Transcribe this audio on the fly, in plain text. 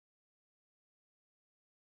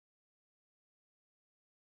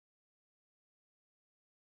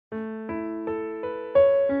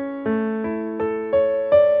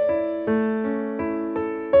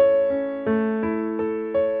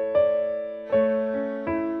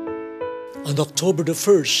On October the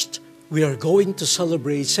 1st, we are going to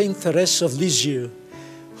celebrate Saint Therese of Lisieux,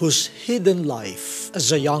 whose hidden life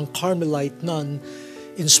as a young Carmelite nun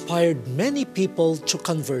inspired many people to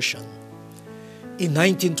conversion. In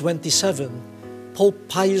 1927, Pope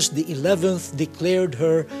Pius XI declared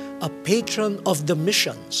her a patron of the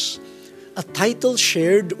missions, a title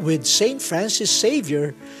shared with Saint Francis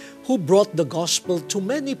Xavier, who brought the gospel to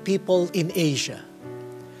many people in Asia.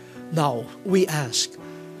 Now, we ask,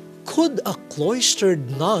 could a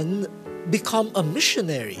cloistered nun become a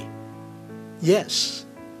missionary? Yes.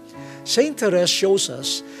 Saint Therese shows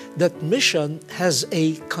us that mission has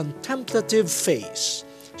a contemplative phase.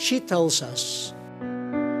 She tells us,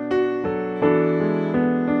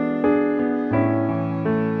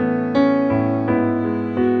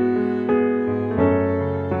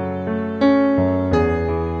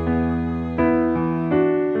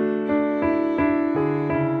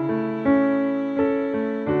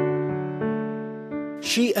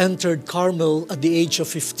 she entered Carmel at the age of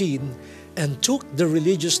 15 and took the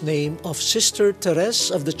religious name of Sister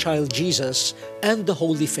Therese of the Child Jesus and the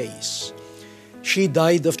Holy Face. She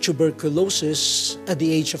died of tuberculosis at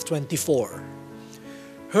the age of 24.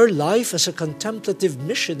 Her life as a contemplative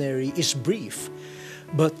missionary is brief,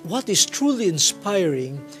 but what is truly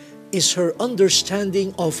inspiring is her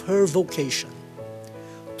understanding of her vocation: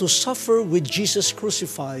 to suffer with Jesus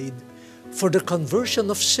crucified for the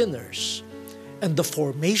conversion of sinners and the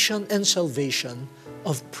formation and salvation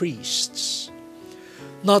of priests.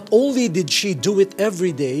 Not only did she do it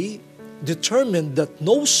every day, determined that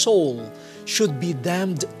no soul should be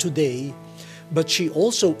damned today, but she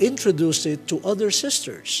also introduced it to other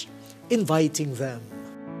sisters, inviting them.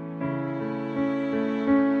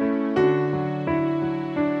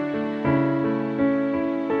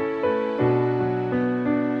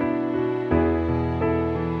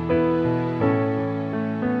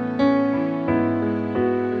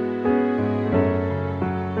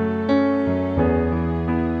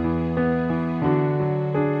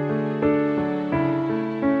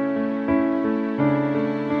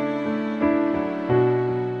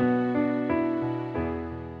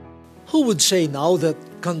 Who would say now that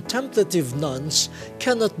contemplative nuns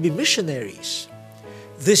cannot be missionaries?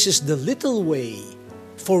 This is the little way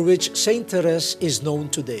for which Saint Therese is known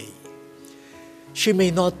today. She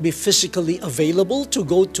may not be physically available to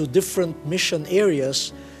go to different mission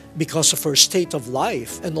areas because of her state of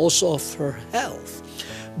life and also of her health,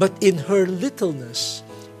 but in her littleness,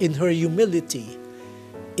 in her humility,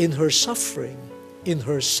 in her suffering, in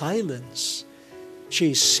her silence,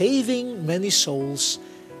 she is saving many souls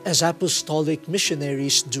as apostolic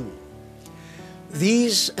missionaries do.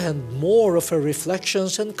 These and more of her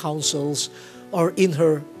reflections and counsels are in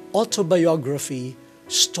her autobiography,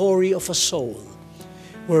 Story of a Soul,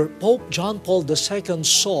 where Pope John Paul II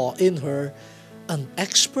saw in her an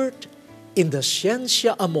expert in the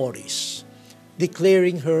Scientia Amoris,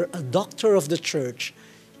 declaring her a doctor of the Church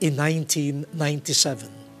in 1997.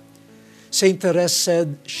 Saint Therese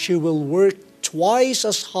said she will work twice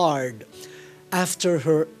as hard after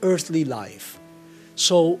her earthly life.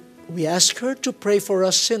 So we ask her to pray for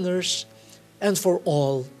us sinners and for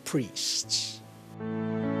all priests.